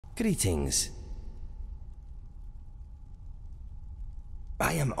Greetings.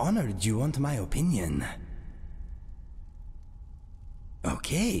 I am honored you want my opinion.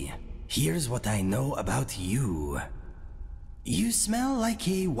 Okay, here's what I know about you. You smell like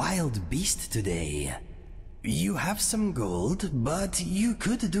a wild beast today. You have some gold, but you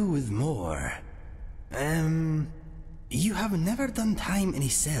could do with more. You have never done time in a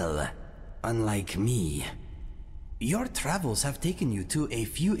cell, unlike me. Your travels have taken you to a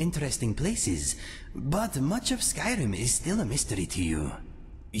few interesting places, but much of Skyrim is still a mystery to you.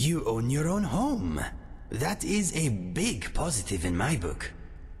 You own your own home. That is a big positive in my book.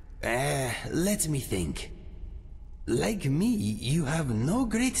 Let me think. Like me, you have no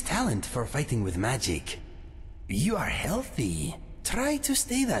great talent for fighting with magic. You are healthy. Try to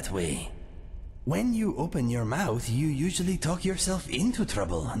stay that way. When you open your mouth, you usually talk yourself into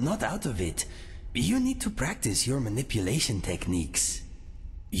trouble, not out of it. You need to practice your manipulation techniques.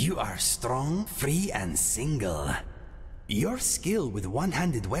 You are strong, free, and single. Your skill with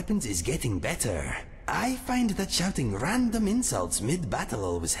one-handed weapons is getting better. I find that shouting random insults mid-battle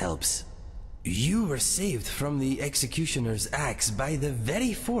always helps. You were saved from the executioner's axe by the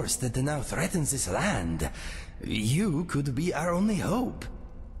very force that now threatens this land. You could be our only hope.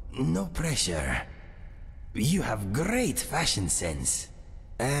 No pressure. You have great fashion sense.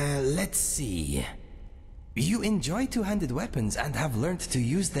 Let's see. You enjoy two-handed weapons and have learned to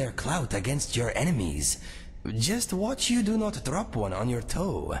use their clout against your enemies. Just watch you do not drop one on your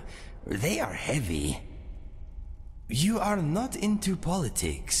toe. They are heavy. You are not into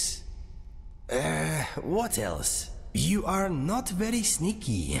politics. What else? You are not very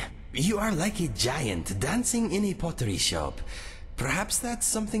sneaky. You are like a giant dancing in a pottery shop. Perhaps that's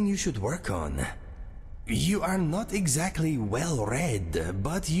something you should work on. You are not exactly well-read,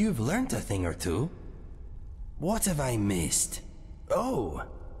 but you've learned a thing or two. What have I missed? Oh,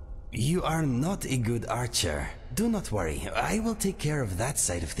 you are not a good archer. Do not worry, I will take care of that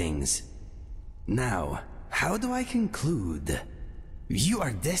side of things. Now, how do I conclude? You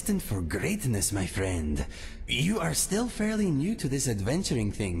are destined for greatness, my friend. You are still fairly new to this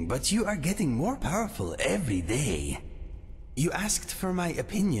adventuring thing, but you are getting more powerful every day. You asked for my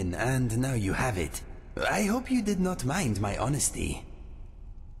opinion, and now you have it. I hope you did not mind my honesty.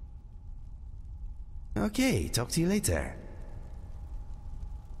 Okay, talk to you later.